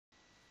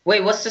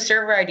Wait, what's the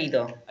server ID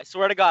though? I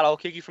swear to God, I'll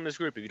kick you from this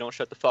group if you don't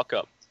shut the fuck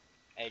up.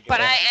 Hey,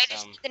 But I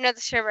just need to know the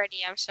server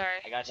ID. I'm sorry.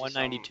 I got you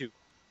 192.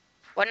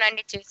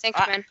 192. Thanks,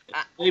 man.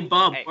 Hey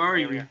Bob, Hey, where are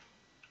here, you? here.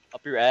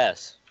 Up your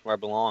ass, where I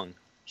belong.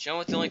 Show him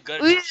what's the only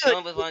good. Ooh, Show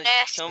him with one.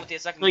 nasty. Show him with the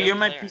second So good you're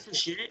my player. piece of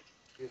shit?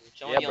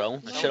 Show him Yeah, the- bro. Show I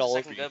him shit the all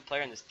second over you. good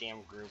player in this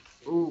damn group.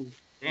 Ooh,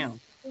 damn.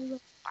 Why are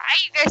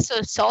you guys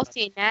so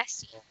salty and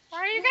nasty? Why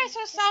are you guys so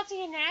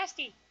salty and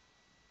nasty?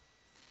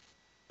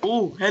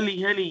 Ooh, heli,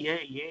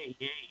 yay.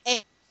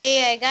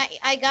 Hey,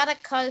 I got a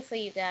card for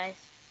you guys.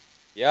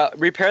 Yeah,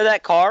 repair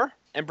that car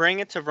and bring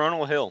it to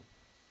Vernal Hill.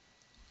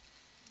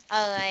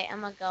 Alright,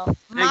 I'm gonna go.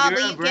 Hey, Mob, you're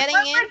are a you bro- getting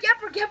in?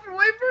 Gepper,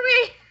 wait for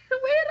me.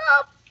 Wait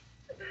up.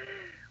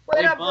 Wait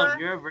Hey up, Bob, bro.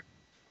 you're a virgin.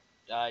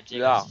 Jacob.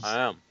 Yeah, I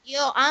am.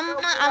 Yo, I'm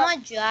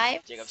gonna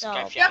drive, Jacob, so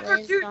Skype chat.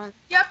 please Dude. don't.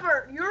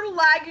 Gepper, you're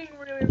lagging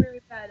really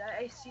bad.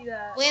 I see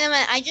that. Wait a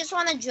minute, I just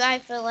want to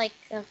drive for like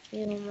a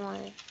few more,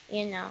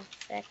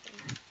 seconds.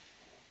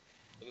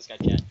 Look at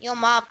Skype chat. Yo,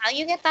 Mob, how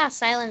you get that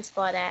silent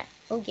spot at?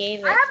 Who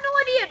gave I it? have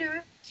no idea,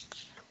 dude.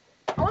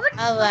 I was like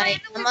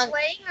Alright, randomly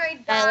playing,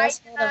 I let's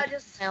died, go and I to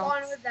just Mount.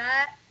 spawned with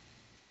that.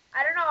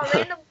 I don't know, I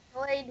randomly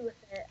played with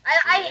it.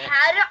 I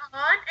had it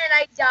on, and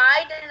I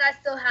died, and I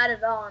still had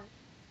it on.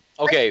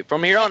 Okay,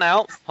 from here on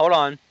out, hold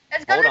on.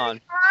 It's gonna Hold on.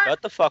 be on.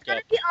 Shut the fuck It's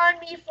up. gonna be on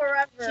me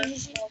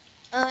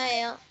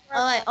forever.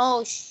 Alright,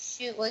 oh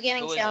shoot, we're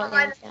getting Who is shouted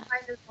Mine down. is fine,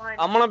 it's fine.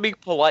 I'm gonna be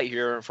polite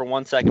here for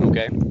 1 second,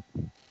 okay?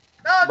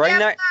 No, Bring damn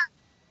that.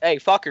 Hey,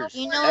 fuckers.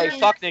 You know Hey, what?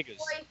 fuck niggas.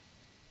 boy.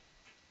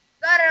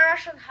 Got a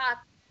Russian hat.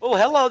 Oh,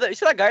 hello. You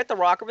see that guy at the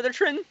rock over there,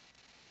 Trenton?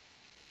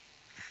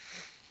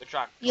 Good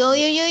truck. Yo,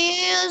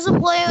 there's a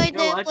player right Yo,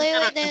 there, I player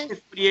right just there. got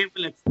a 48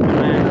 will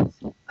experiment.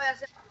 Oh,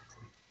 yes,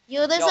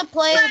 Yo, there's Yo, a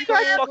player, if you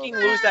guys fucking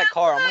lose that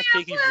car, I'm gonna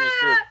kick you from this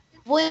group.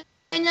 Wait,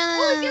 Oh,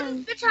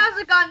 no. this bitch has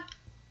a gun.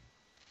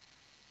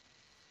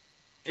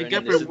 Hey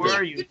Brendan, Gepper, this is where the-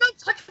 are You you? don't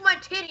touch my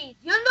titties.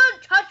 You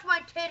don't touch my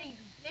titties,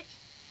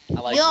 bitch. I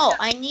like Yo, it.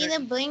 I need to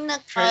bring the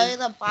car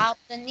to Bob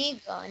the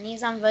Negro, and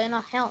he's on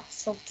Vernal Hill.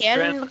 So get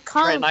in the Trent,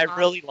 car. I Bob.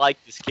 really like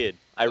this kid.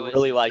 I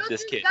really like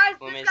this kid. Guys,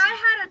 Who this is guy he?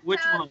 had a Which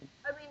tab. one?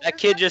 I mean, That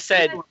this kid guy just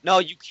said, had- no,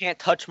 you can't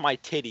touch my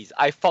titties.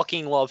 I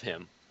fucking love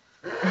him.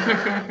 Yeah,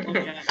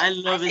 I I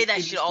love say it.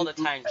 that shit all the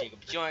time, Jacob.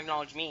 You don't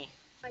acknowledge me.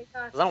 Oh my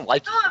God. 'Cause I don't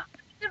like you. No, I'm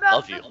thinking about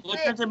Love you. this Look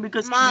bitch. at him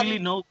because Mom, he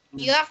really knows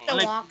me. You have to I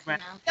like walk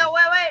Brand- now. No,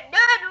 wait.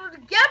 No,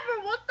 dude,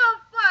 Gepper, what the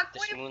fuck? The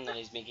Wait, moon that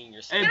is making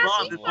your Hey skin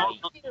Bob, see it's white.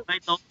 all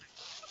right now.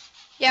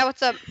 Yeah,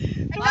 what's up?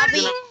 I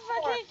Bobby.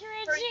 gotta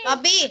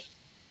Bobby,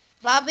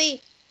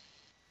 Bobby.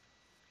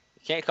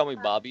 You can't call me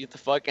Bobby. What the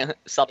fuck?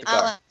 Stop the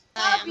car.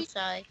 I'm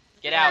sorry.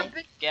 Get out.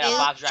 Get out.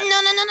 Bob's No, driving.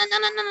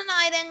 no,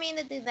 I didn't mean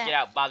to do that. Get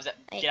out. Bob's.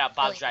 Get out.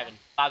 Bob's driving.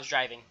 Bob's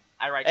driving.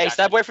 I ride Hey, shotgun.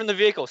 step away from the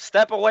vehicle.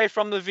 Step away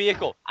from the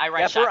vehicle. I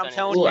ride Gepper, shotgun. I'm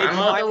telling Ooh, you, I'm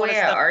you on might the want to way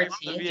step at away from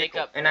the RT, vehicle.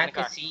 Jacob, and in I the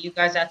can car. see you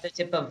guys at the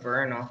tip of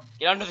Vernal.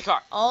 Get under the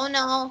car. Oh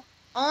no.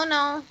 Oh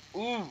no.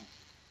 Ooh.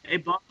 Hey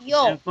Bob,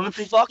 Yo, come and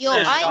pick fuck me Yo, up.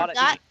 this. I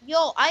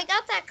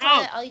got that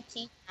car at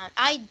IT.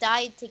 I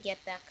died to get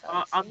that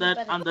car. I'm you dead,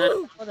 better I'm get dead.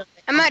 hold of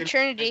it. I'm at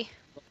Trinity.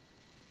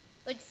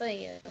 Good for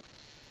you.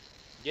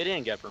 Get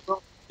in, Gepper.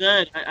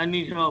 Dead. I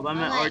need help. I'm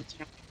at Alright.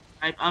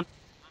 RT. I'm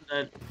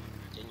dead.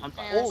 I'm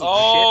Holy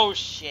Oh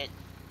shit.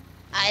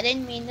 I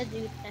didn't mean to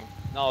do that.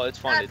 No, it's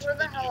fun. Guys, It's where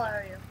the hell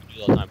are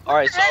you? all the time. All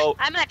right, so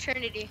I'm at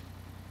Trinity.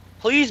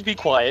 please be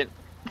quiet.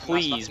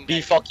 Please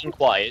be fucking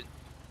quiet.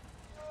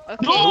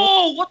 Okay.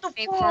 No! What the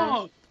Big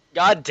fuck?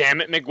 God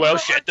damn it, Miguel,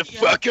 shut the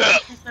fuck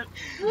up.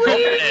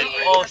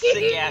 Oh,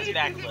 sick ass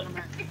backflip.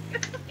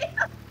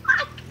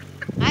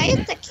 I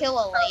have to kill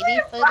a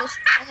lady for this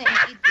thing,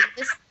 and you do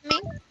this to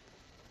me?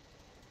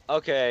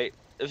 Okay,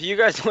 if you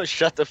guys don't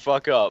shut the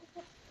fuck up,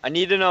 I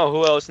need to know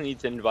who else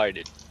needs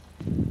invited.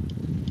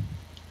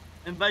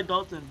 Invite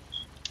Dalton.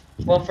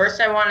 Well, first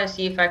I want to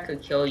see if I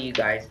could kill you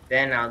guys.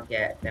 Then I'll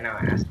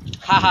ask.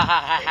 Ha ha ha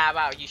ha! How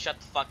about you shut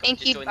the fuck up? Thank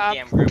Just you, join Bob. the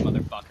damn group,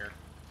 motherfucker.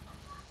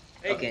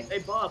 Hey, Okay. Hey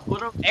Bob,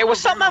 what up? Hey,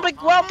 what's up, my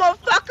Miguel,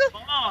 motherfucker?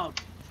 Bob,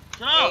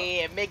 shut up.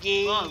 Hey,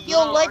 Mickey. Bob,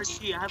 Yo, no,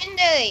 legendary, RT, I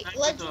have-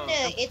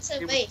 legendary, it's a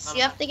Hey, race. what's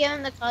You up? have to get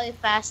in the car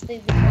faster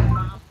before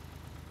Mom.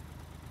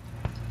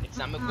 It's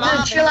not Miguel. Mom,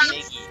 It's chill out.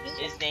 Mickey.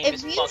 His name If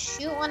is you fuck.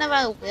 shoot one of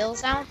our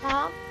wheels out,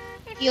 Mom,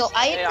 yo,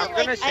 I Hey, have I'm to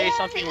gonna like, say I have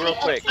something to real eat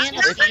a quick. can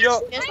of If you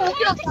don't- fish just Oh, to you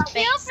get don't the take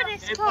me up space. for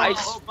this Hey, car. I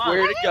Bob, oh, Bob,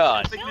 swear to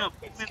God. pick me up,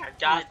 pick me up. God Stop,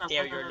 damn, stop,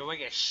 you're stop.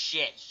 annoying as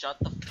shit. Shut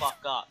the fuck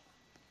up.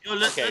 Yo,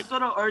 let's Okay. go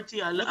to RT.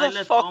 Who I the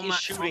left all fuck my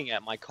is shooting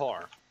at my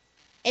car?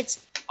 It's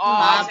Oh,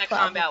 Mom I said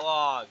problem. combat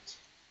logged.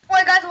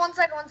 Wait, guys, one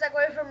second,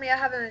 wait for me. I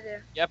have an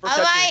idea. Yep,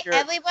 alright.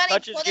 Everybody,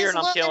 touch his put gear his and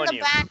I'm loot in killing the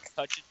you. back.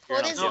 Touch his gear Put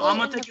and I'm his No, killing I'm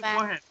you. gonna take it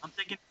for him. I'm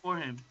taking it for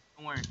him.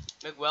 Don't worry.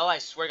 Miguel, I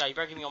swear to God, you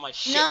better give me all my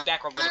shit No,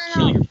 back or I'm gonna no,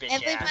 kill no. your bitch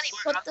Everybody ass.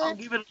 put I'll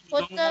the give it.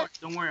 put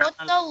Don't worry. put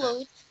I'm the not like that.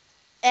 loot.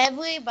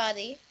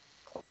 Everybody,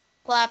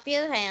 clap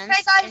your hands.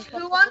 Hey, guys, and put who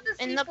the wants loot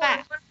the C4? in the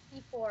back?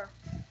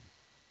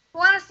 Who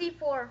wants a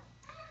C4?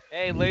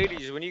 Hey,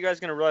 ladies, when are you guys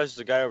gonna realize there's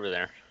a guy over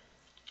there?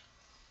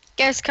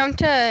 Guys, come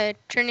to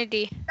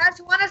Trinity. Guys,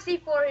 who want a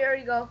C4? Here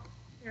you go.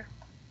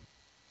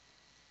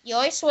 Yo,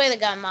 I swear to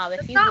God, Mob, if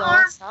It's you not blow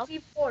armed us up,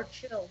 C4,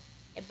 chill.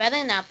 it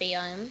better not be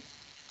armed.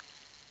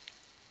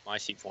 My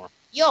C4.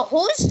 Yo,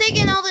 who's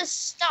taking all this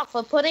stuff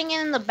or putting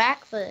it in the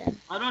back for them?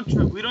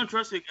 We don't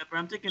trust you, Gapper.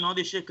 I'm taking all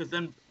this shit because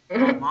then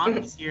Mom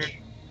is here.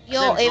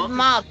 Yo, Then if Dolphin-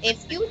 Mob,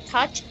 if you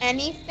touch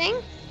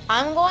anything,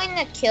 I'm going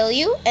to kill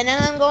you, and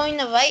then I'm going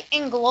to write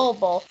in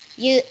global.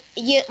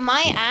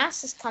 My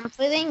ass is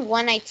comforting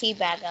when I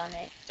teabag on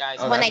it. Guys,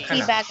 Oh, when I that's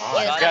kinda teabag hot.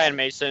 on This it. guy in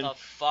Mason. the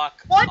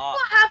fuck What do up.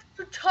 I have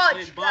to touch,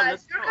 Wait, Bob, guys?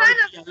 let's You're go. kind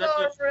Yeah, of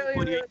let's so go. really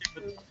 48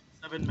 rude. with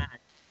 7 mag.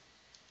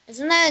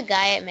 Isn't that a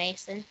guy at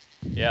Mason?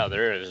 Yeah,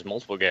 there is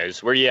multiple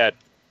guys. Where you at?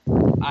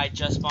 I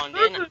just spawned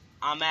in.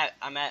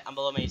 I'm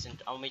below Mason.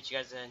 I'll meet you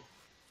guys in.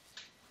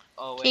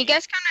 Oh wait. Can you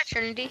guys count a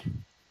Trinity?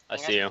 I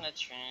see you.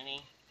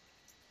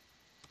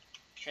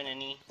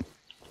 Trinity.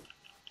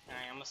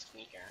 Alright, I'm a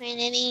squeaker.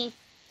 Trinity,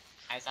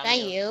 Guys, is that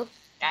you?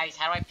 Guys,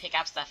 how do I pick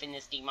up stuff in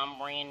this game? I'm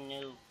brand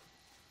new.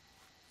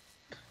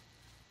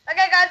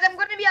 Okay, guys, I'm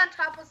gonna be on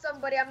top of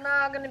somebody. I'm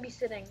not gonna be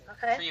sitting.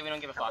 Okay. For you, we don't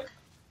give a fuck.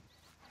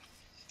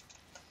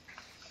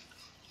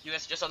 You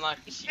guys just unlock.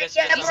 You guys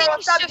Yeah, just bro, unlock.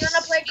 what's up? You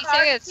wanna play You think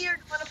cards it's- here?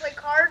 Do you wanna play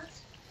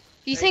cards?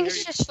 Do you I think hear it's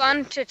you. just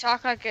fun to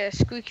talk like a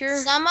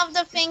squeaker? Some of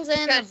the things are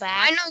in the Because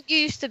back. I know you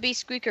used to be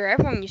squeaker.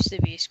 Everyone used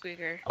to be a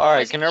squeaker.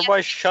 Alright, Because can we have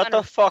everybody to shut fun the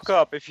of- fuck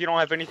up if you don't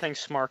have anything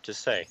smart to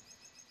say?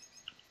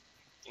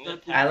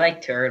 I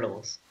like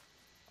turtles.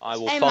 I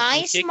will Am I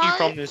fucking kick you smart?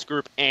 from this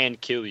group and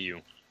kill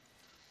you.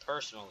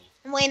 Personally.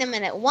 Wait a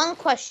minute, one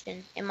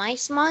question. Am I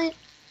smart?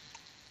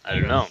 I don't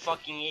You're know. a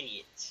fucking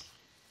idiot.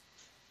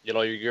 Get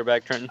all your gear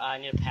back, Trenton? I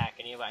need a pack.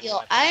 I need a pack. Yo,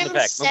 The I'm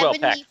pack, Miguel, pack.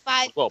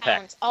 75 Miguel, pack.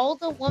 pounds. All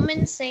the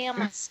women say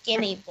I'm a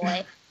skinny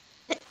boy.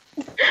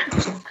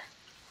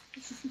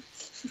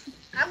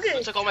 I'm gonna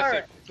Who took all my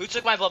start. food? Who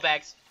took my blood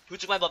bags? Who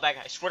took my blood bag?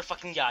 I swear to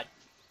fucking God.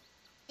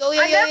 Yo,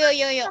 I never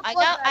yo. took I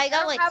blood got bags. like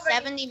don't have any.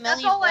 70 That's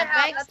million all I blood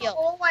have. bags. That's Yo,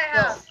 all I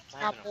have.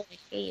 stop boy.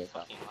 Here you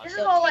go. This is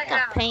Yo, all I take a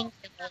have. painkiller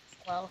as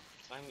well.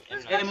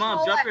 Hey, Mom,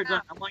 all drop I your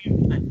gun. have. I want your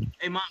gun.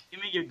 Hey, Mom,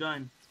 give me your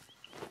gun.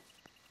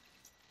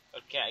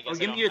 Okay, I Or guess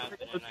give I me your, don't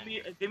have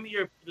it. give me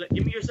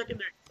your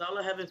secondary. 'Cause all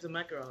I have is a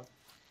Makarov.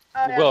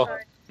 Oh, yeah, Well,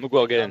 sorry.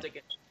 Miguel, get I'll in. take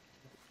it.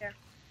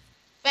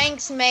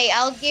 Thanks, mate.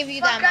 I'll give you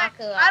that Fuck,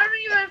 Makarov. I don't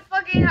even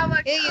fucking have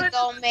my Here you gun.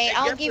 go, mate. Hey,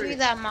 I'll get give for you it.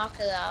 that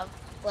Makarov.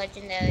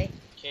 Legendary.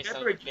 Okay, son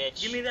of Pepper, a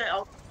bitch. give me that. I'll,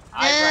 No,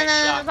 I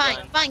ride fine,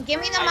 shotgun. fine.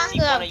 Give me the I see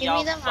one Makarov. of Give y'all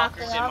me the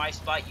fuckers in Makarov. my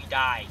spot, you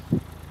die.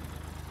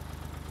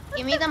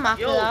 Give me the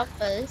Makarov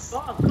first.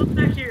 Bob, come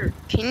back here.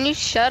 Can you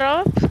shut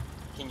up?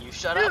 Can you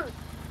shut up? Dude,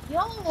 Yo,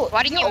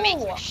 Why didn't you make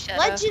me shut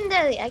up?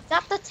 Legendary. I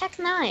got the Tech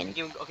 9.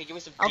 Okay, give me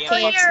some Okay,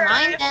 damn it's here,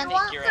 mine if then. you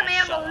want Your some ass,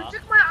 ammo, shut who up.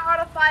 took my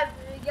auto 5?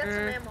 Get some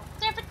Mm. ammo.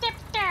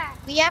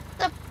 We have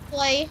to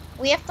play.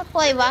 We have to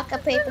play rock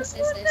paper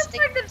scissors to see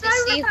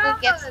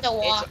who gets to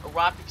walk. It's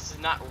rock paper scissors,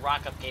 not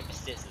rock up paper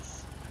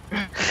scissors. Yo,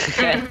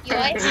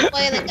 I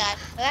swear to God,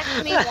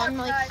 correct me one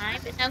more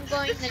time, and I'm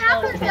going to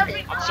go with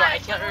it. I'm sorry, I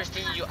can't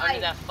understand you under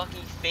that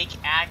fucking fake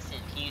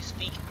accent. Can you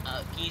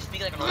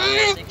speak like a normal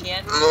person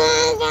can?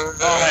 Oh,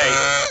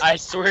 hey, I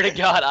swear to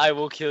God, I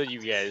will kill you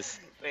guys.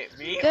 Wait,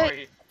 me Good.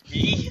 or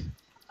me?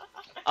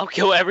 I'll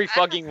kill every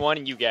fucking one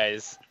of you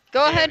guys.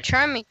 Go Yeah, ahead,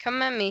 try me.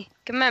 Come at me.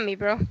 Come at me,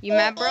 bro. You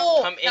mad, bro?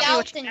 Oh, Come in.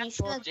 Dalton, you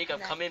should have Jacob,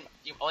 done come in.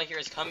 All I hear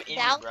is come in,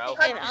 Dalton, bro.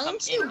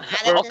 aren't you mad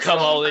Bro, at this come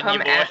all game? in, you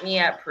Come boy. at me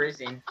at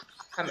prison.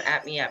 Come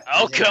at me at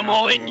prison. I'll come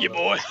all in, you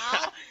boy.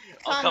 I'll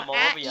I'll come come all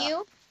at over ya.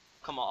 you.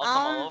 Come on, I'll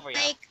come all over you.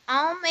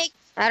 I'll make.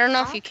 I don't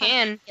know if I'll you come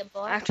can. at you,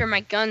 boy. After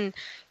my gun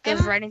goes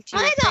Am right into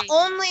Am your I the face.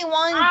 only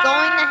one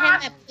going to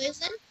him at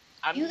prison?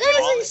 I'm You guys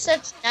calling- are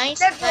such nice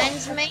That's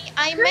friends, mate.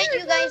 I met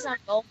you guys on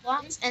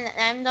Roblox, and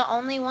I'm the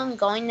only one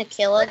going to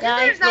kill a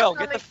guy. There's not Well, get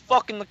the coming.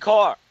 fuck in the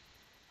car.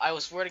 I will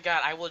swear to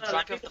God, I will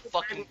drop you off the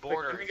fucking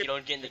border if you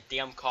don't get in the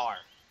damn car.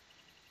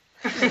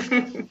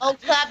 Oh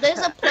crap! There's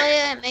a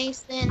player at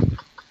Mason.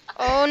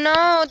 Oh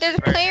no, there's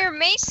a Right. player,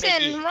 Mason.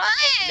 Mickey, Run!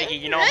 Mickey,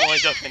 you know I'm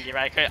always joking,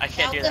 right? I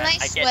can't do Dalton, that. I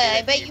can't swear, do that I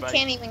to bet you buddy.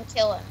 can't even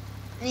kill him.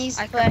 And he's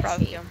I could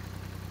probably flashy.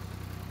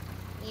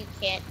 do. You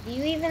can't. Do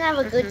you even have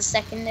a good Mhm.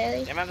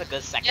 secondary? Damn, I have a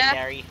good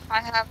secondary. I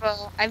have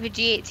a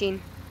G18.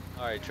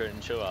 Alright,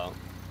 Trenton, chill out.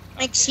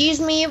 Excuse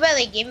me, you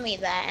better give me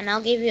that, and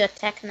I'll give you a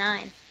Tech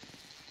 9.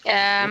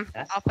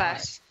 That's I'll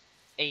pass.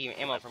 Hey,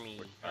 ammo for me.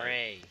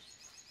 Hooray.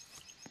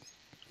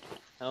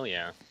 Hell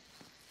yeah.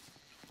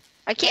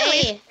 I can't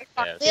Hey, leave.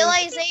 Yes.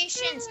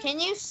 realizations, can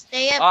you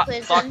stay at Oh,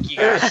 prison? fuck you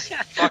guys.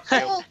 Fuck you.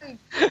 Holy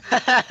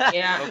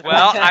Yeah.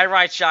 Well, I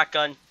ride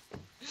shotgun.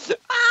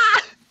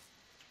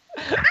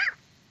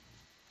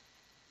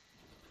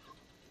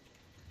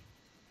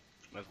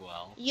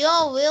 Well,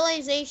 Yo,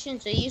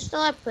 realizations, are you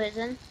still at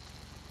prison?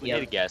 We Yep.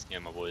 need a gas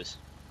can, my boys.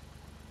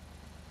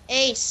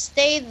 Hey,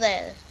 stay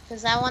there,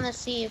 because I want to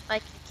see if I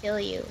can kill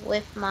you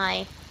with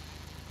my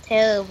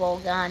terrible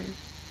gun.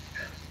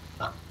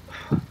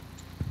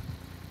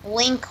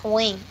 Wink,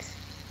 wink.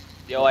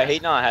 Yo, I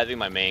hate not having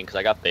my main because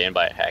I got banned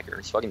by a hacker.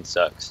 It fucking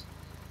sucks.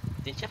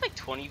 didn't you have like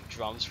 20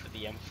 drums for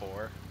the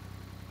M4?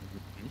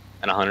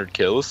 And 100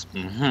 kills.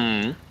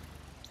 Mm-hmm.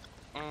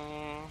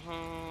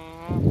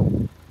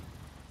 Mm-hmm.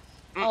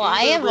 Oh,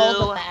 I have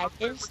all the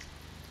badges.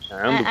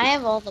 I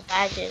have all the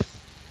badges.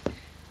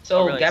 So,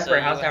 Oh, really? Gepper,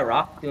 So how's you- that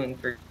rock doing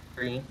for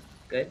you?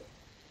 Good?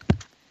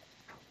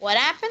 What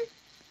happened?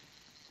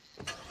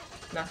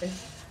 Nothing?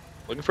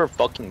 Looking for a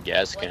fucking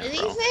gas What can, did he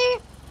bro. say?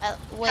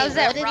 Wait, How's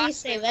that what did he rock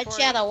say? doing Red for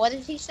Shadow, what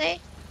did he say?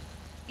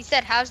 He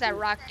said, "How's that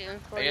rock doing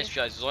for I you?" just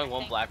realized there's only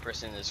one black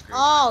person in this group.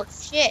 Oh,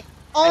 shit.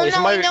 Oh, Hey, no,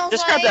 somebody he knows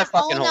just what I grab that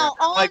am. Oh, fucking no. horn.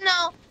 Oh, Like,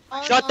 no.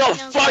 Oh, Shut no, the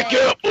he knows fuck what I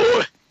am. up,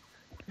 boy!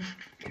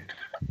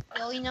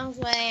 Yo, he knows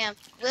what I am.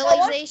 Oh,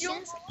 what's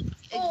Realizations?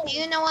 fuel? Do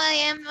you know what I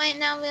am right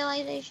now,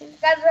 Realizations?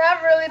 Guys, we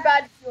have a really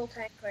bad fuel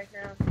tank right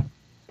now.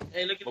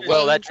 Hey, look at this.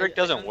 Well, that trick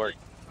doesn't work.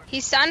 He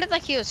sounded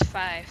like he was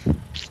 5.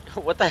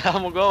 What the hell,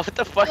 Miguel? What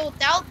the fuck? Yo,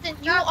 Dalton,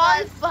 you Not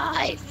are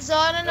bad. 5, so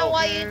I don't know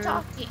why you're Mm.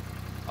 talking.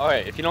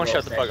 Alright, if you don't Well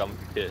shut the said. fuck up, I'm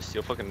gonna be pissed.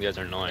 You fucking guys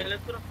are Hey, annoying.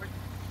 let's put up first.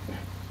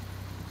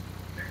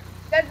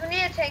 Guys, we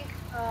need a tank.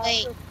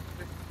 Wait. fuel-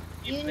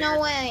 You know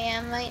where I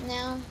am right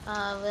now,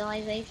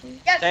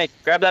 Realizations? Yes. Hey,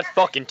 grab that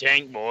fucking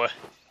tank, boy.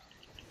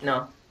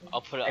 No.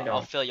 I'll put I it. don't.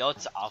 I'll fill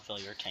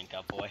your tank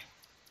up, boy.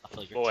 I'll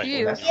fill your Boy. tank.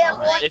 You. That's Yeah,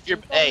 fine. boy. If you're,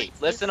 hey,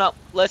 listen up,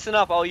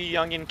 all you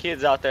youngin'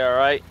 kids out there,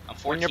 alright? I'm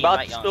 14, When you're about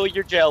not to young. spill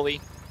your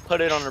jelly, put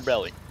it on her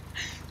belly.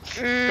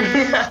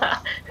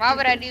 Why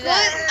would I do Good,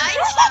 that?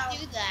 I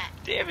didn't do that.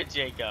 Damn it,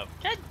 Jacob.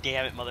 God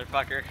damn it,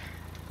 motherfucker.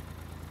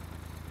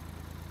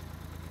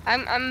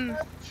 I'm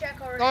Let's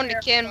check over going to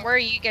here. Ken. Where are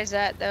you guys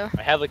at, though?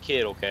 I have a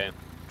kid, okay?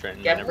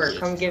 Trenton, Gepper,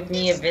 come give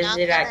me a It's not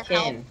visit gonna at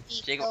help Kin.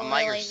 people Jacob, I'm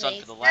not your son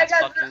for the Yeah, last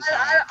guys, fucking time.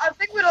 I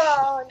think we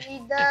don't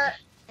need that.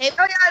 Hey,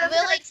 Oh, yeah, that's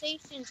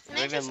Realizations, can I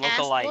We even just look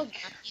ask alike. what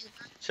gun you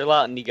Chill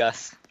out,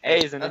 niggas. Hey,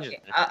 he's an ninja. Okay,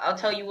 I'll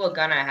tell you what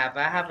gun I have.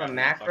 I have a Fucking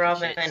Makarov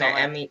shit. and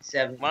Someone- an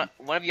M87.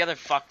 One of the other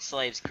fuck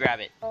slaves, grab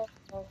it. Oh.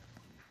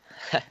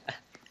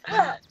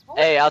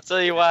 Hey, I'll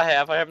tell you what I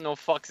have. I have no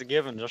fucks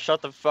given. Just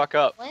shut the fuck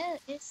up. Where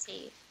is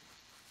he?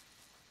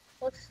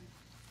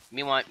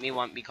 Me want,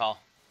 me call.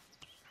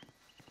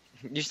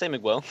 You say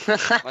Miguel?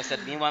 I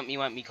said me want,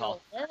 me call.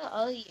 Where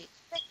are you? It's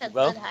like a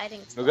Well, good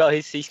hiding spot. Miguel,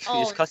 he's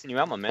Oh. cussing you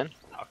out, my man.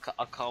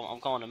 I'll call.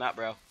 I'm calling him out,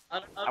 bro.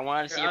 I I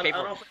want to see your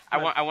paperwork. I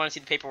want to see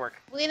the paperwork.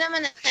 Wait a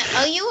minute.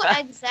 Are you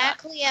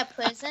exactly at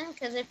prison?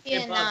 Because if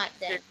you're not,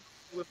 then.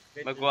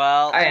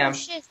 Miguel, I Oh, am.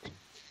 shit.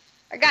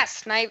 I got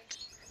sniped.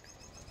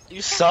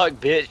 You suck,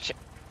 bitch.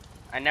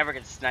 I never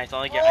get sniped.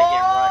 I get rushed.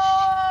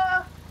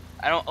 Oh,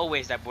 I don't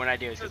always that, but when I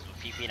do, it's because of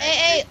PP and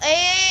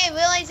Hey,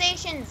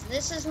 realizations.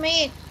 This is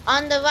me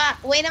on the rock.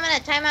 Wait a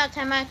minute. Time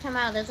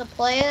out. There's a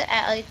player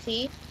at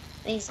IT.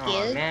 And he's Aw,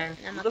 scared. man.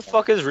 and I'm Who not the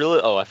fuck is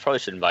really? Oh, I probably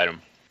should invite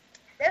him.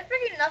 there's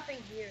freaking nothing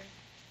here.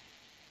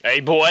 Hey,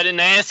 boy, I didn't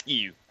ask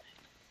you.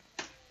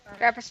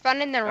 Crap, I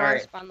spawned in the wrong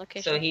Alright, spawn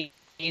location. So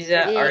he's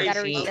at Yeah, gotta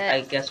RC. reset.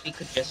 I guess we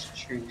could just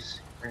truce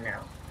for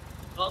now.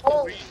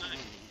 Oh.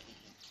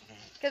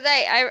 Cause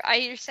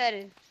I said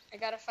it. I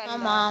gotta find.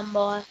 Come him. on,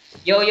 boy.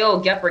 Yo,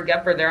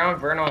 Gepper, they're on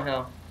Vernal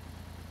Hill.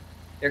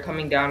 They're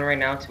coming down right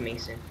now to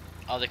Mason.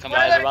 Oh, they're coming.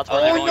 Guys, we're about to Oh,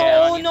 run they're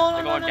out going of down. gas.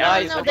 They're going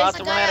Guys, down. we're There's about a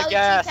to guy run out of at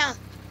gas. town.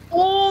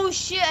 Oh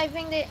shit! I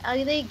think are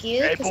they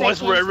geared? Hey, 'Cause I boys,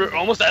 can't we're see.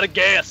 almost out of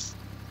gas.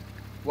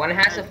 One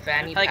has a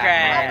fanny Hey, pack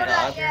Greg. and the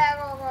other. Yeah,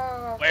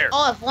 go. Where?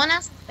 Oh, if one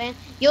has a fan.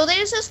 Yo,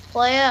 there's this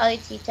player at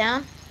IT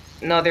town.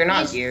 No, they're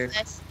not He's geared.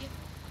 rescue.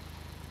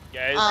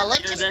 Guys,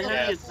 Let's Yeah, just that go.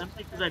 heavy is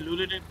empty because I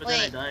looted it, but then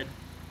I Wait. died.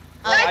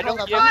 I Hold don't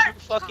up. give you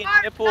fucking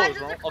nipples. Guys,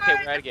 there's a Okay, car we're out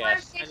of in the gas.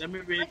 fire station Let me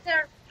read. right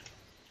there.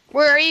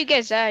 Where are you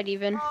guys at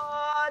even? There's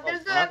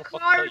how a the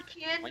fuck car are you-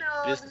 Ken. Like,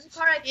 There's business. a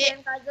car at Ken,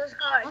 guys. There's a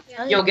car at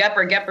Ken. Yo,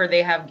 Gepper,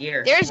 they have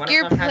gear. There's One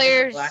gear of them has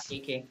players. a black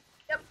AK.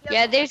 Yep.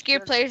 Yeah, there's gear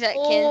players at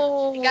Ken.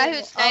 Oh, The guy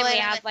who sniped me wait,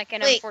 had like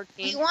an wait, M14.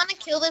 You want to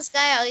kill this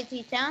guy at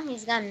IT town?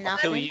 He's got kill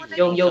nothing. you.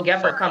 Yo,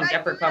 Gepper, come. Guys,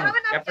 Gepper, do come. we have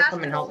enough Gepper, gas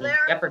come and to help go me.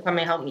 there? Gepper, come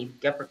and help me.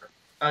 Gepper.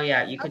 Oh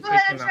yeah, you I'll could go take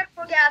ahead him and out. check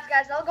for gas,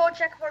 guys. I'll go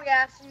check for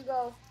gas. You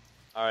go.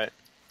 Alright.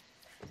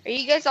 Are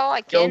you guys all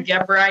at Yo, Ken?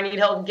 Gepper, I need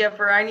help.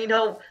 Gepper, I need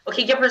help.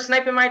 Okay, Gepper,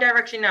 snipe in my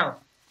direction now.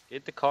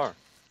 Get the car.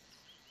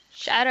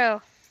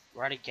 Shadow.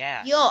 We're out of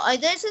gas. Yo,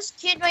 there's this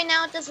kid right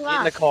now at this Get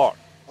in the rock. car.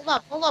 Hold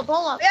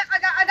up. Yeah,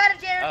 I got a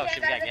jerry Oh, can,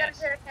 shit, we guys. got I got a gas.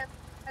 jerry can.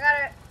 I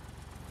got it.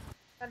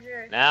 Got a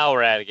jerry. Now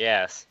we're out of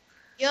gas.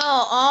 Yo,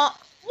 what?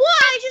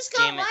 I just got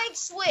Damn it. light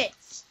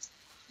switched.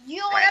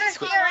 Yo, I got a just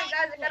jerry,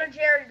 guys. I got a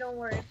jerry. Don't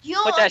worry.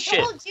 Yo, Put that I shit-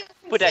 told you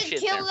put that to shit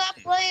kill there. that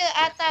player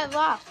at that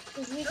rock.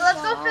 'cause we just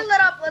Let's go got fill light.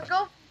 it up. Let's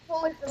go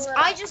fully fill it up.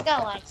 I just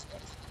got light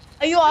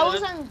switched. Yo, I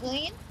was on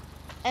green,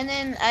 and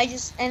then I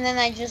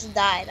just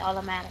died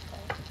automatically.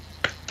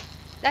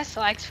 That's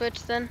like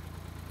switch then.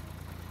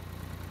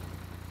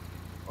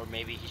 Or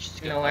maybe he's just a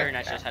You good know player what? and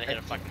I just had to hit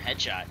a fucking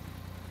headshot.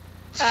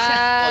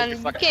 Blow your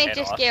You fucking can't head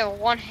just off. get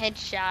one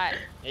headshot. Yeah,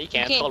 you You can't.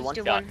 It's can't called just one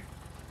do shot.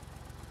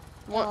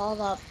 one. Oh,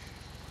 hold up.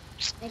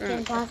 I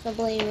can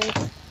possibly reach.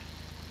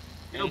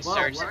 Yo,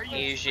 Bob, Insert why are you-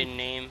 Asian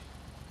name.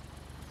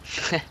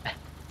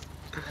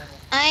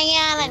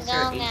 I gotta Insert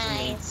go, Asian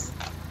name. guys.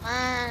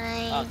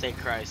 Oh, Bye. thank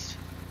Christ.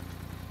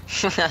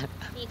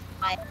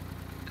 Bye.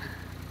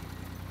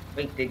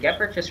 Wait, did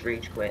Gepper just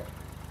rage quit?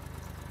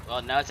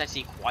 Well, now it's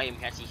actually quiet and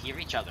we can actually hear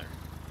each other.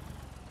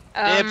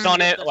 Dibs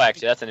on it. Oh,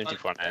 actually, that's an empty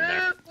front end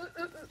there.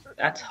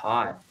 That's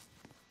hot.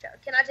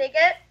 Can I take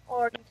it?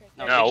 Or do you take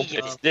No, it? No, Miggy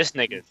gets it's it. this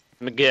nigga.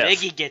 McGiff.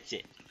 Miggy gets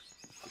it.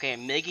 Okay,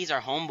 Miggy's our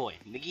homeboy.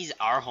 Miggy's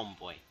our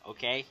homeboy.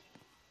 Okay.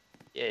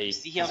 Yeah, You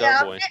he's see him? our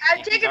Yeah, boy.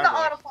 I'm taking the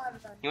auto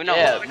 5 then. You know.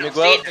 Yeah, no, Miguel-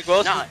 stay-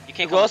 Miguel's nah, from- you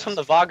can't Miguel's come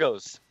from with the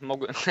us.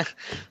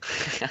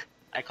 Vagos.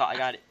 I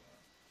got it.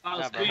 Oh,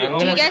 Yeah, screw bro. you. I'm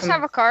Do you gonna guys come-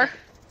 have a car?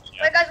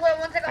 Wait, guys, wait,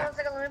 one second.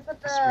 Let me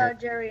put the Smart.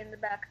 Jerry in the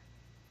back.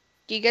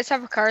 Do you guys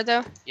have a car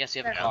though? Yes, we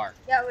have a Yeah. car.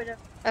 Yeah, we do.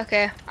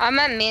 Okay, I'm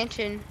at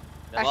mansion.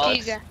 That's After Well,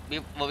 you guys.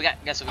 we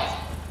got. Guess what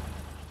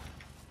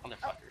we got?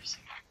 Motherfuckers.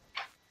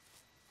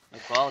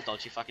 Well,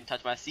 don't you fucking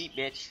touch my seat,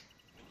 bitch.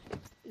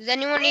 Does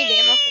anyone need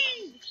ammo?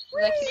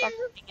 Because I keep on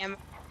putting ammo.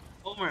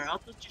 Homer,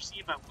 I'll let you see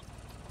if I want.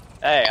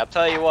 Hey, I'll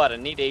tell you what. I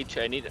need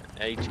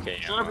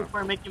HK. Shut up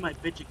before I make you my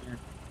bitch again.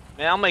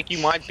 Man, I'll make you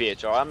my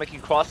bitch, or I'll make you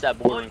cross that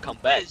border and come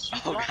back. Bitch,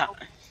 you Oh got god.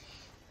 no-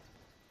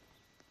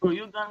 Bro,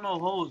 you got no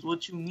hoes.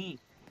 What you mean?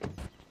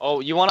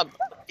 Oh, you wanna?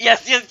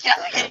 Yes.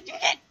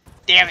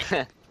 Damn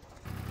it.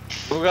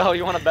 Google,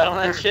 you wanna bet on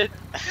that shit?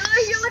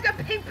 You're like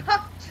a ping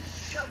pong.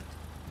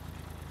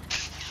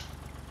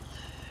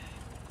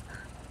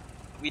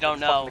 We don't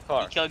Fuck know. in the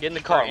car. He killed Get in the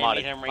Keeper car, and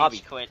Marty. made him rage Bobby.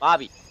 quit.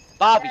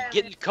 Bobby,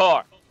 get in the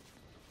car.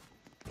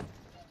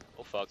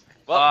 Oh fuck.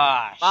 Well,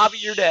 Ah, Bobby,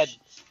 you're dead.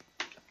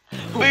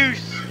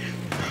 Boost.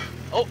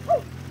 Oh,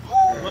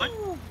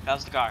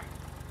 How's the car?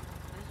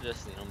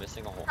 just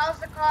missing a hole. How's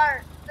the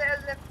car?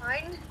 Is it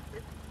fine?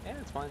 Yeah,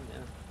 it's fine.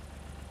 Yeah.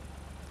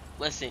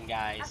 Listen,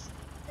 guys.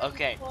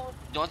 Okay.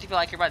 The only people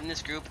I care about in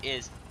this group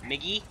is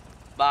Miggy,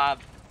 Bob,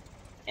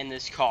 and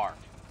this car.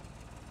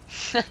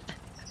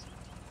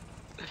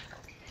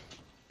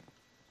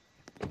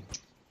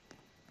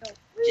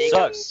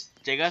 Sucks.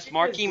 Jacobs,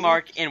 Marky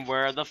Mark, and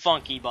we're the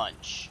Funky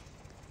Bunch.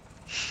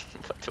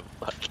 What the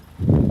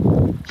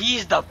fuck?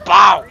 He's the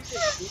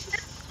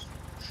boss!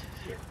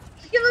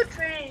 Kilo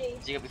Trinity.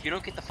 Jacob, if you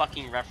don't get the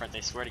fucking reference,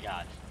 I swear to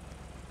God.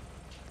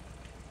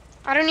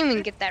 I don't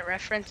even get that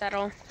reference at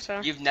all. So.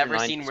 You've never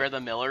Nine seen percent. We're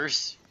the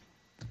Millers?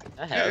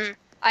 I have. Mm-mm.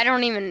 I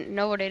don't even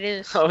know what it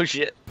is. Oh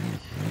shit.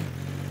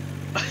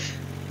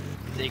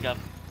 Jacob,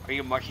 are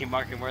you Marky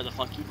Mark and we're the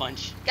Funky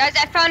Bunch? Guys,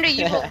 I found a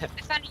U-roll. I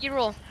found a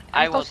U-roll.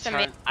 I I'm will close to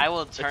turn. me. I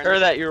will turn. Repair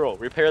this- that Euro.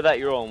 Repair that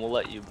Euro, and we'll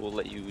let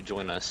you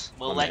join us.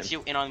 We'll my let man.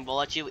 you in on. We'll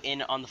let you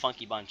in on the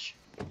Funky Bunch.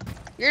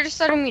 You're just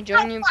letting me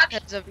join Oh, you fuck.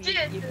 because of you.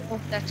 Shit.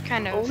 That's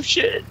kind of. Oh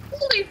shit.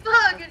 Holy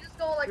fuck! It just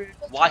go like.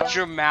 Watch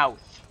your mouth.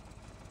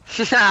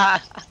 Why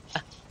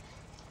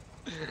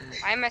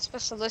am I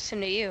supposed to listen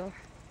to you?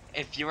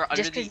 If you're under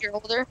Just the. because you're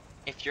older?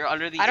 If you're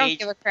under the I don't age.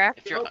 give a crap.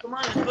 If you're. Bro, come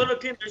on, let's go to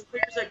Kim. There's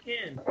players that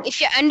can.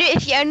 If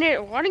you're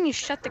under, why don't you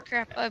shut the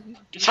crap up?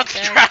 you Shut the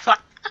douchebag? crap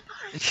up.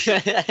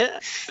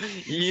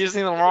 You're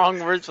using the wrong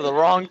words for the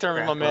wrong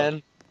term, my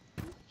man.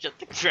 Shut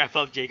the crap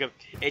up, Jacob.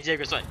 Hey,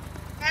 Jacob, wait.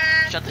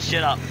 Ah, Shut the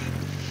shit up.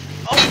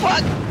 Oh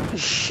fuck.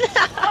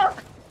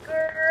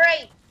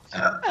 great.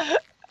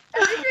 At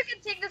least we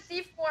can take the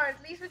C4.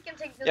 At least we can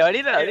take the. Yeah, I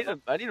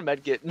need a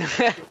med kit.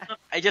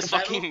 I just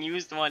fucking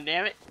used one,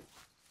 damn it.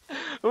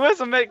 Who has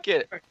a med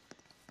kit?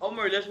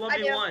 Homer, let's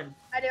 1v1.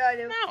 I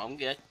do. No, I'm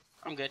good.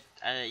 I'm good.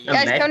 No,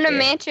 Guys, med come to kit.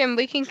 mansion.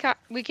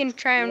 We can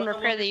try and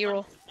repair the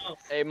U-roll.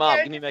 Hey mom,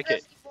 Here, give me a med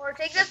take kit. the C4.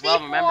 Take the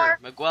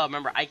Miguel, C4.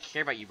 remember, I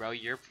care about you, bro.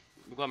 Miguel,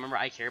 remember,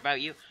 I care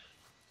about you.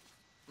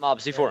 Mob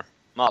C4.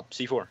 Mob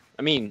C4.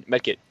 I mean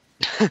med kit.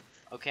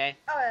 Okay.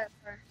 Oh, yeah,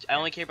 sorry. I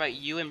only care about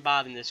you and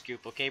Bob in this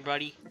group, okay,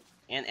 buddy?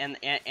 And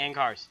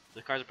cars.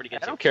 The cars are pretty I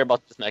good don't too. care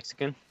about this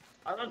Mexican.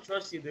 I don't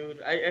trust you,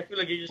 dude. I feel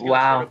like you're just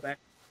Wow. gonna back.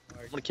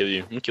 I'm gonna kill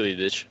you.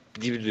 bitch.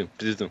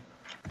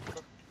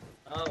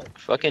 Oh,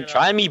 Fucking you're gonna-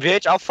 try me,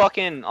 bitch.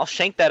 I'll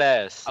shank that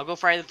ass. I'll go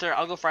Friday the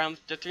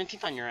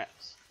 13th on your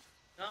ass.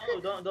 No,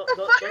 don't. The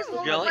fuck is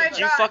wrong Really? with my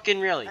You guy? fucking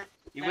really?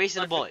 You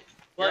wasted a bullet.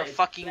 You're a But-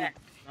 fucking. No.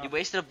 You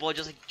wasted a bullet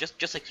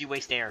just like you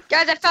waste air.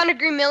 Guys, I found a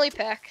green milli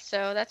pack,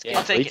 so that's good.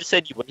 I'll take you it. just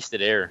said you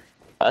wasted air.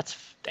 That's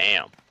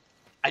damn.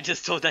 I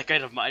just told that guy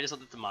to. I just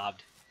told it to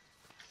mobbed.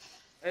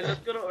 Hey, let's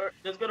go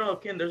to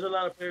Kim. There's a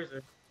lot of players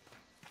there.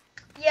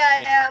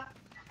 Yeah.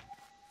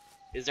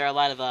 Is there a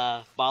lot of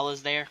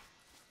ballers there?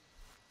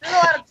 There's a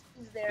lot of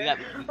teams there. We got.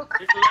 There's a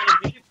lot of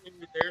video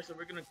players there, so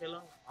we're gonna kill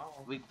them. Oh.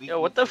 We Yo,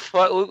 what the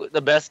fuck? Look,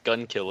 the best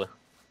gun killer.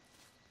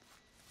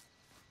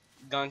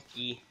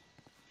 Gunky.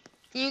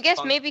 Can you guys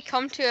Funk. maybe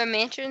come to a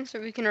mansion so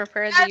we can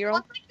repair the Guys, U-roll?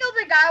 once we kill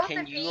the guy with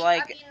Can the you feet,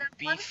 like I mean,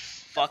 be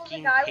once we kill the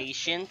fucking guy with the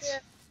patient? feet,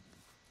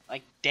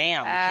 Like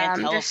damn, we can't I'm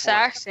teleport. just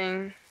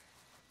asking.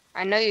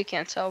 I know you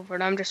can't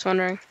teleport. I'm just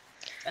wondering.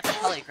 That's a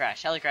heli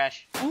crash. Heli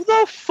crash. Who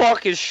the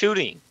fuck is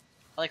shooting?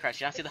 Heli crash.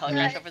 You not see the heli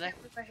yeah, crash over there?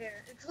 it's right here.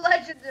 It's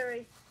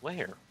legendary.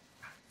 Where?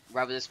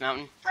 Right over this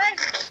mountain. Hey,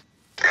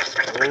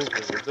 Over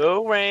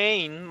the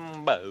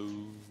rainbow.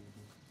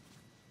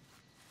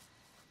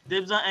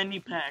 Dibs on any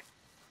pack.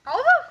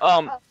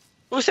 how the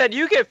Who said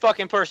you get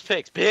fucking first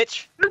picks,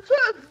 bitch? Me,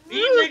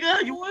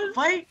 nigga, you wanna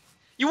fight?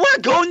 You wanna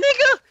go,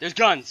 nigga? There's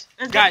guns.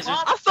 There's Guys, the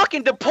there's. I'll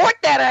fucking deport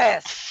that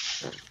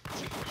ass.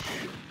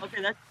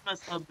 Okay, that's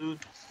messed up, dude.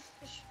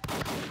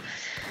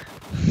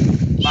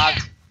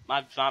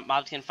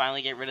 Mobs can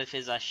finally get rid of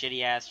his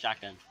shitty ass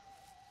shotgun.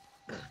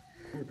 Ooh,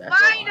 that's a lot.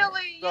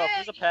 Finally, Bro, if yay!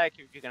 there's a pack,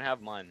 you can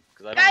have mine.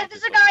 Cause I don't Guys, want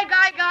there's this a one.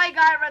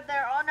 guy right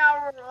there on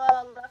our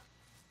left.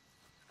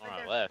 On Right our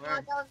there. left.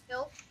 Where? Down the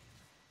hill.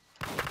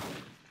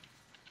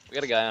 We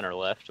got a guy on our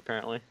left,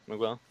 apparently.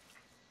 Miguel.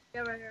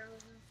 Yeah, right here.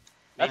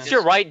 That's Make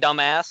your this- right,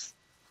 dumbass.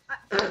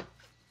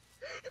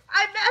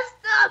 I messed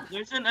up.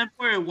 There's an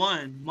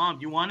M4A1. Mom,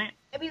 you want it?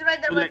 He's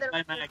right there, With, right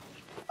like, there.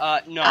 my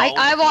mag. No.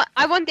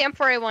 I want the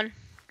M4A1.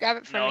 Grab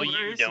it for No, me.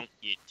 you don't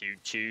get to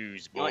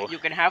choose, You know boy. what, you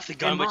can have the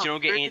gun, Hey, but Mom, you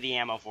don't get where- any of the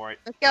ammo for it.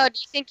 Miguel, do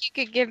you think you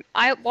could give?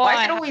 Why is it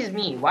have- always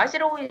me? Why is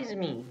it always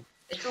me?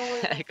 It's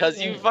always Because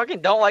you me.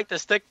 fucking don't like to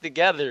stick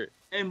together.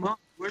 Hey, Mom,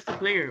 where's the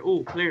player?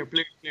 Oh, player.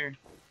 Yeah,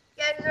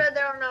 he's right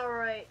there on our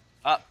right.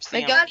 Up,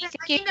 Sam. Miguel, do you I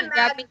think you need a could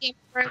grab mag. me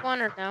the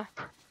M4A1 or no?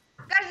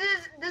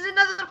 Guys, there's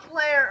another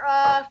player.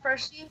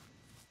 Freshie.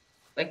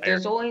 Like,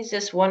 there's always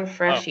this one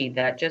freshie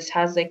that just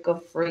has like a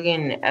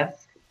friggin'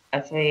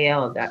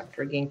 FAL that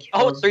friggin' kills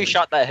Oh, three me.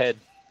 shot that head.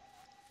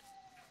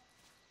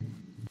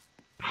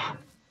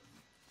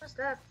 What's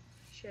that?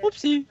 Shit.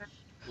 Whoopsie.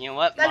 You know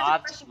what, Guys, the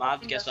mobs? question Mobs,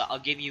 fucking guess does. what? I'll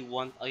give you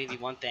one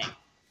thing.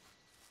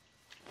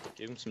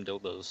 Give him some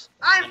dildos.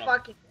 I'm You know.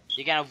 fucking.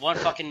 You can have one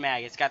fucking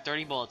mag. It's got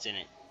 30 bullets in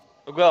it.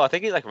 Miguel, I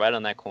think he's like right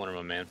on that corner,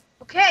 my man.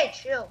 Okay,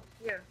 chill.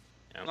 Here.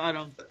 I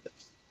don't.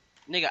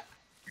 Nigga.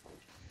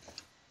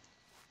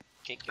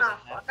 Kick your Ah,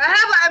 fuck. I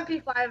have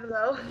an MP5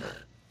 though.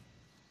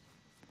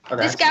 Oh,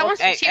 This that's- guy wants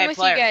to Hey, team hey, with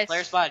player, you guys.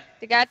 player spot.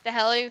 The guy at the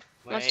heli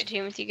wants to Wait.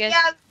 team with you guys.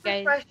 Yeah,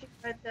 guys. Freshie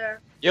right there.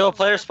 Yo,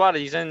 player spotted.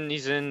 He's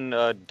in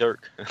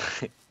Dirk.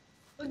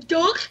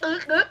 Dunk.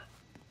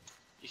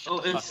 You shut Oh,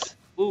 the fuck it's.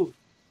 Ooh.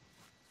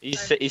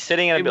 he's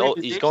sitting in a Hey, build.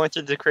 wait, He's is going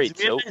through the Is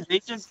crates. Nope.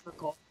 realization for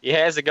call? He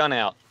has a gun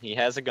out. He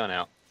has a gun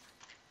out.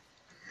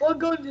 What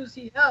gun does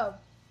he have?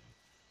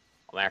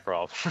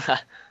 Makarov.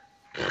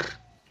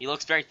 He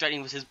looks very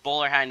threatening with his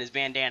bowler hat and his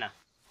bandana.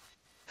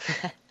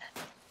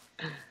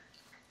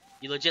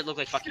 You legit look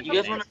like fucking You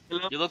guys Bandits. wanna kill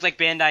him? You look like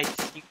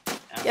Bandites.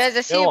 Guys,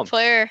 I see Kill a him.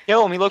 player.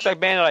 Kill him. He looks like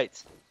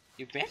Bandites.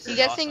 You Bandits You is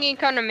guys awesome. think you can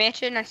come to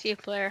mansion? I see a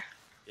player.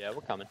 Yeah,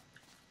 we're coming.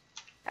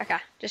 Okay,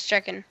 just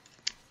checking.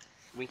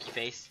 Winky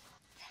face.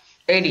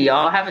 Hey, do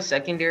y'all have a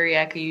secondary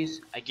I could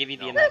use? I give you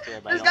the No. ammo for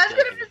it, but I This don't guy's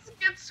feel gonna like it.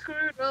 get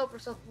screwed up or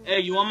something.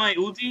 Hey, you want my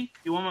Uzi?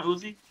 You want my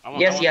Uzi? I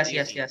want, Yes, I want yes, the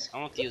yes, Uzi. yes. I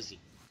want the Uzi.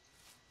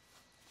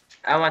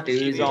 I want the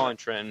Keep Uzi. going,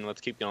 Trenton.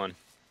 Let's keep going.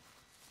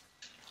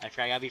 I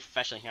forgot, I gotta be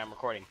professional here. I'm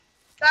recording.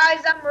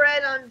 Guys, I'm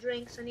red on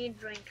drinks. I need a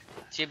drink.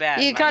 Too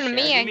bad. You my come to shit.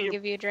 me, I give me can your-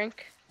 give you a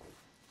drink.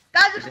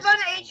 Guys, it's This fun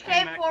is-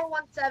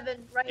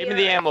 HK417 right Give here.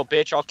 me the ammo,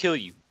 bitch. I'll kill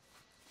you.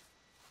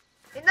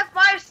 In the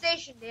fire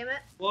station, damn it.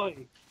 Boy.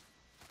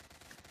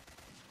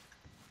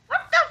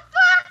 What the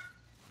fuck?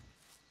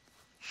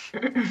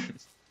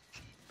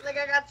 Like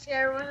I got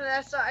scared when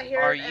I saw I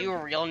hear. Are you a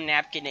real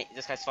napkin?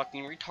 This guy's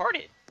fucking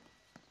retarded.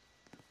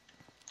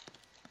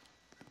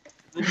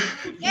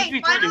 Hey,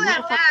 finally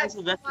I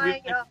lagged.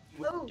 My,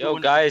 ooh. Yo,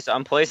 guys,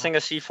 I'm placing a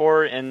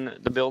C4 in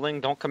the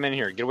building. Don't come in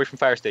here. Get away from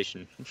fire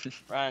station.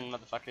 Run,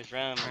 motherfuckers,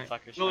 run,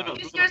 motherfuckers, No, run. no.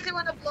 You seriously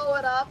want to blow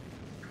it up?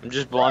 I'm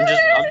just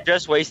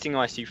wasting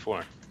my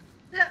C4.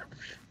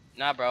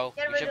 Nah, bro.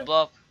 Get We rid should of-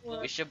 blow up.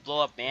 We should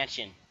blow up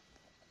mansion.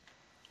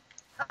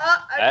 Are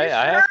you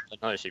I have sure?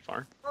 another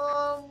C4.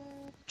 Um.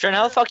 Trent,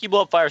 how the fuck you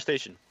blow up fire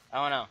station?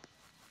 I don't know.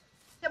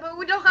 Yeah, but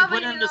we don't You have put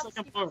it enough in the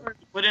second C4. floor.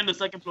 You put it in the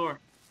second floor.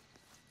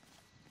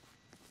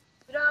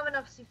 We don't have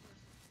enough C4.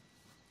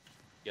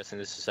 Guessing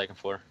this is the second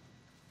floor.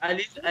 At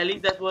least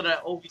that's what I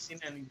always seen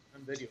in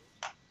videos.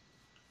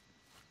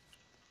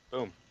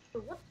 Boom.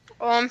 What?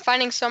 Oh, I'm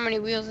finding so many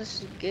wheels.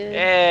 This is good.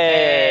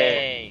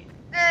 Hey!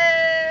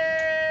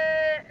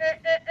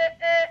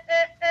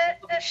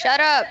 Shut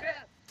up.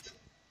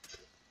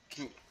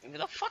 Who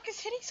the fuck is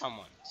hitting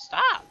someone?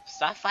 Stop.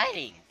 Stop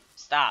fighting.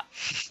 Stop.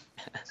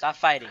 Stop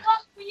fighting.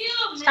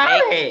 Stop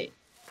Make- it!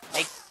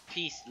 Make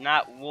peace,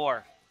 not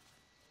war.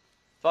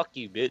 Fuck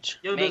you, bitch.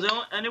 Yo, Make- does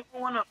anyone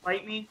want to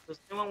fight me? Does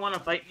anyone want to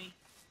fight me?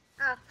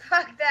 Ah,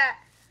 fuck that.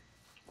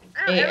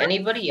 I don't Hey, ever-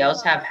 anybody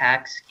else have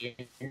hack skin?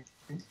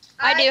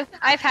 I do.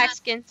 I have hack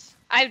skins.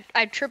 I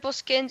have triple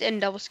skins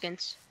and double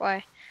skins.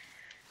 Why?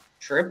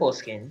 Triple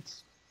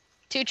skins.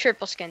 2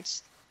 triple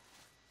skins.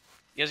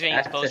 You guys are getting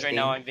That's exposed the right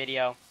now thing. on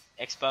video.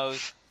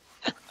 Exposed.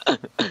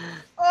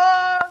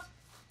 Oh,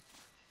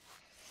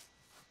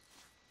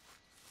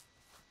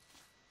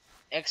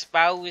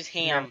 Expose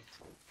him.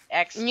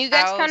 Expose When you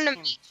guys come to him.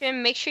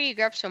 mansion, make sure you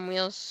grab some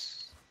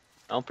wheels.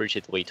 I don't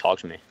appreciate the way you talk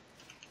to me.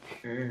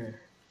 Mm.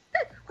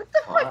 what the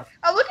fuck?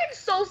 I'm looking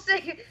so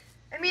sick.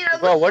 I mean, I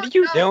Bro, look what are so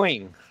you dumb.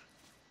 doing?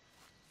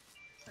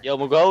 Yo,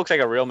 Miguel looks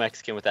like a real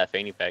Mexican with that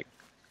fanny pack.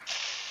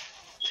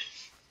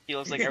 He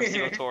looks like every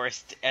single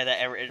tourist that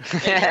ever.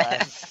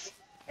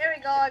 Here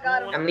we go, I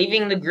got him. I'm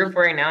leaving the group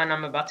right now and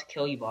I'm about to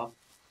kill you, Bob.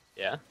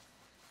 Yeah?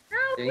 No,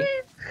 Three.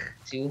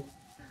 please. 2,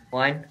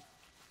 1.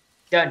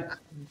 Done.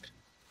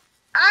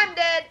 I'm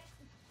dead.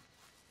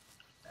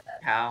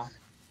 How?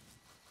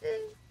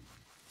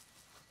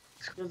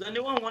 Does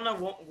anyone want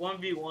to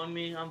 1v1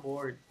 me? I'm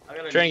bored. I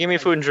gotta Trent, give me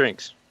food and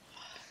drinks.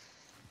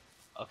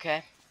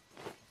 Okay.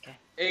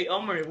 Hey,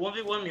 Elmer,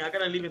 1v1 me. I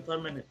gotta leave in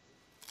 10 minutes.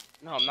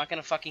 No, I'm not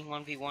gonna fucking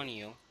 1v1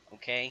 you,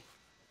 okay?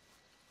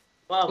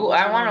 Bob, Ooh,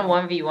 what's I want a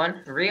going on?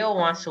 1v1. Rio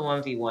wants a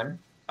 1v1.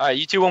 Alright,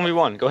 you two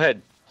 1v1. Go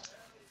ahead.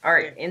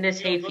 Alright, in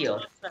this Yo, go to hayfield.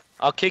 the left.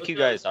 I'll kick Go you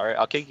to the guys. Alright,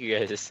 I'll kick you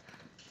guys.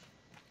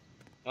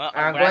 Well,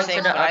 I'm when I going say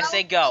to the when I up-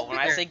 say go, when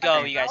I say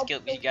go, you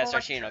Okay. guys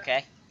start shooting,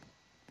 okay?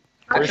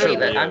 I'll Pretty show you sure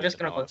that. I'm Rio's just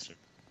the gonna go. monster.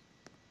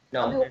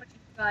 I'll be No. watching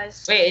you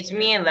guys. Wait, it's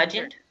me and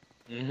Legend?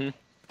 Mm-hmm.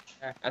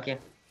 Okay.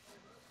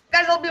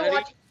 Guys, I'll be Ready?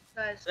 watching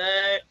you guys.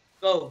 Set,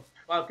 go.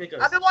 Bob, kick us.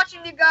 I'll be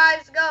watching you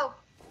guys. Go.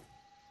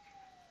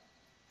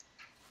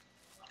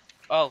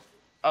 Oh,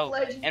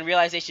 Legend. and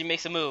realization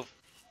makes a move.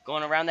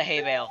 Going around the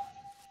hay bale.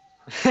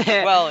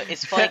 Miguel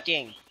is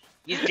flanking.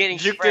 He's getting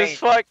Juked sprayed. as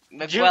fuck.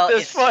 Miguel Juked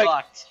as is fuck.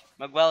 fucked.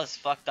 Miguel is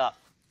fucked up.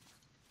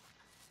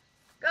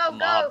 Go, Mob.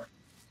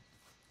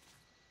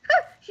 go.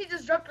 She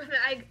just dropped an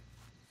egg.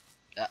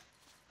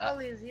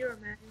 Only a 0,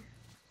 man.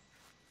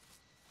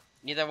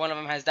 Neither one of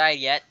them has died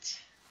yet.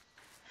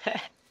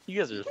 You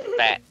guys are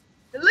fat.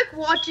 They like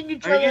watching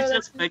each Are other. you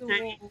just like,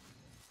 spectating?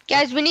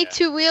 Guys, we need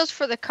 2 wheels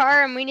for the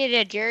car, and we need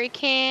a jerry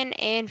can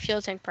and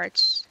fuel tank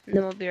parts, and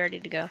then we'll be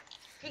ready to go.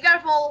 Be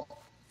careful.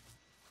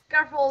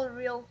 Careful,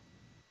 real.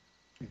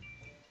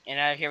 And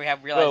out here we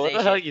have Bro, what realization.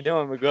 the hell are you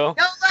doing, Miguel?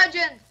 Go,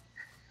 Legend.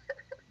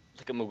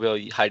 Look at Miguel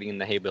hiding in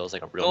the hay bales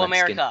like a real Go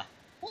Mexican. America.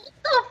 What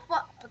the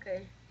fuck?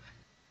 Okay.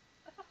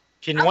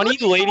 Can I'm one of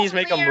you looking ladies so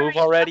make a move hilarious.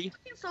 already? I'm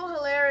looking so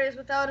hilarious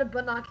without a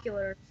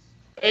binoculars.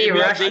 Hey, Hey,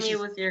 rush Rio, me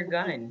with your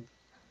gun.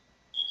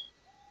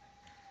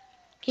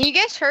 Can you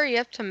guys hurry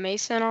up to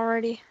Mason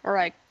already? Or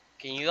like,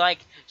 Can you like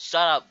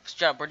shut up?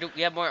 Shut up.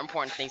 We have more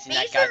important things in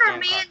that Mason or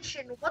goddamn car.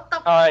 mansion? What the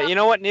Alright, fuck? you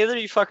know what? Neither of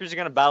you fuckers are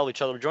gonna battle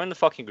each other. Join the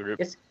fucking group.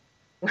 Yes.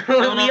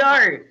 We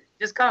are.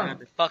 Just come.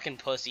 Fucking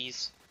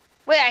pussies.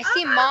 wait, I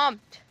see mobbed.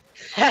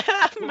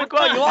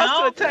 Miguel, you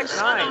lost to a tech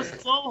That 9. was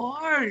so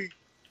hard.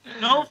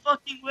 No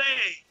fucking way.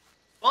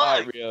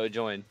 Alright, Fuck. Rio,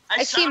 join. I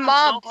shot see him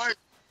mobbed. So hard.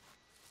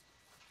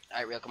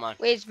 Alright, real, come on.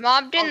 Wait, is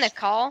mobbed in the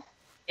call?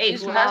 Hey,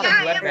 Who's who has a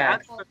mom? blood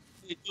bag?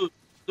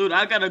 Dude,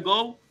 I gotta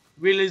go.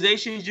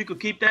 Realizations, you could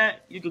keep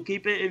that. You could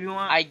keep it if you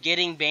want. I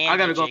getting banned, I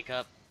gotta go.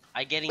 Jacob.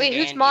 I getting Wait,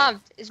 banned. who's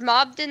mobbed? Is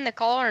mobbed in the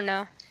call or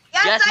no?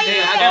 Yes, Yes, I it Hey,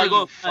 is. I am. gotta Oh, go.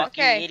 you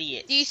fucking Okay.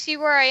 idiot. Do you see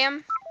where I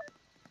am?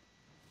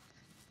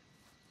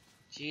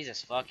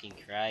 Jesus fucking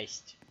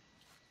Christ.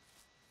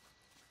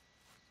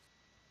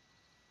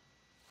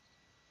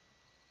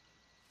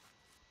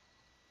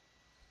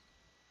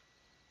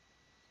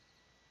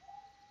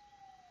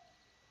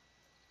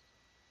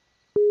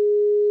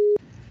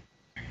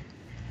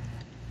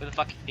 Who the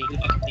fuck? Who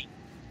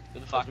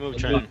the fuck? Let's move,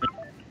 Trent.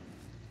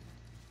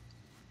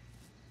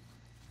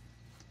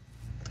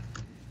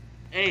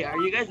 Hey, are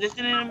you guys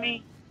listening to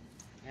me?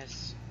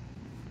 Yes.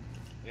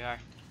 We are.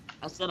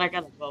 I said I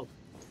gotta go.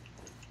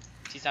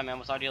 See you, man.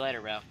 We'll talk to you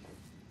later, bro.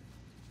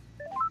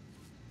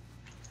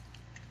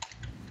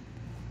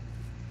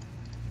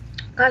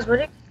 Guys, what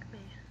did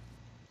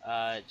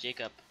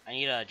Jacob, I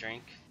need a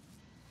drink.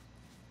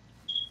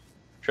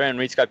 Trent,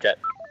 read Skype chat.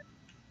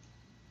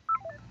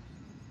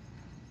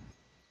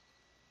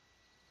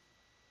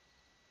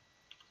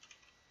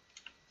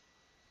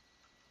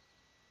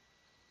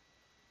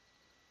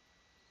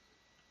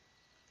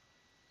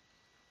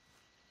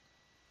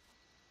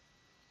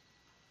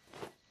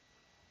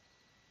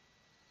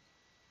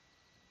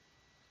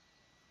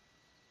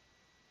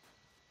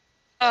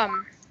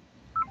 Um,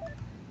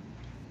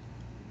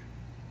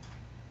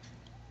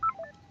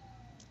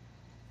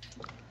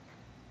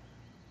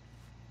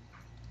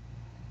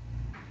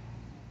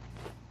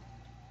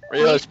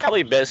 Rio, it's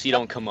probably best you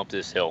don't come up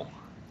this hill.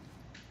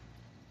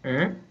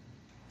 Hmm?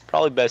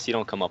 Probably best you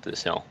don't come up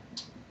this hill.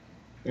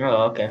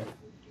 Oh, okay.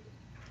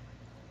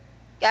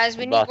 guys,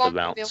 we need About to one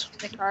bounce. wheel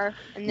for the car.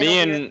 And then Me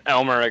we'll be and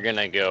Elmer are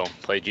gonna go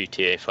play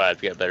GTA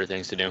 5. We got better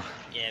things to do.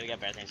 Yeah, we got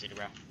better things to do,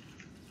 bro.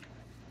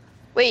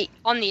 Wait,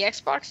 on the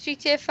Xbox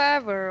GTA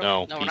 5 or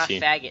No, No, we're not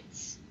PC.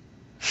 faggots.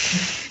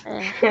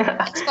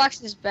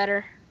 Xbox is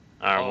better.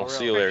 Alright, Oh, we'll real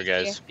see you later,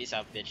 quick, guys. Peace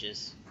out,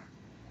 bitches.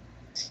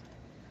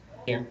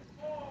 Yeah.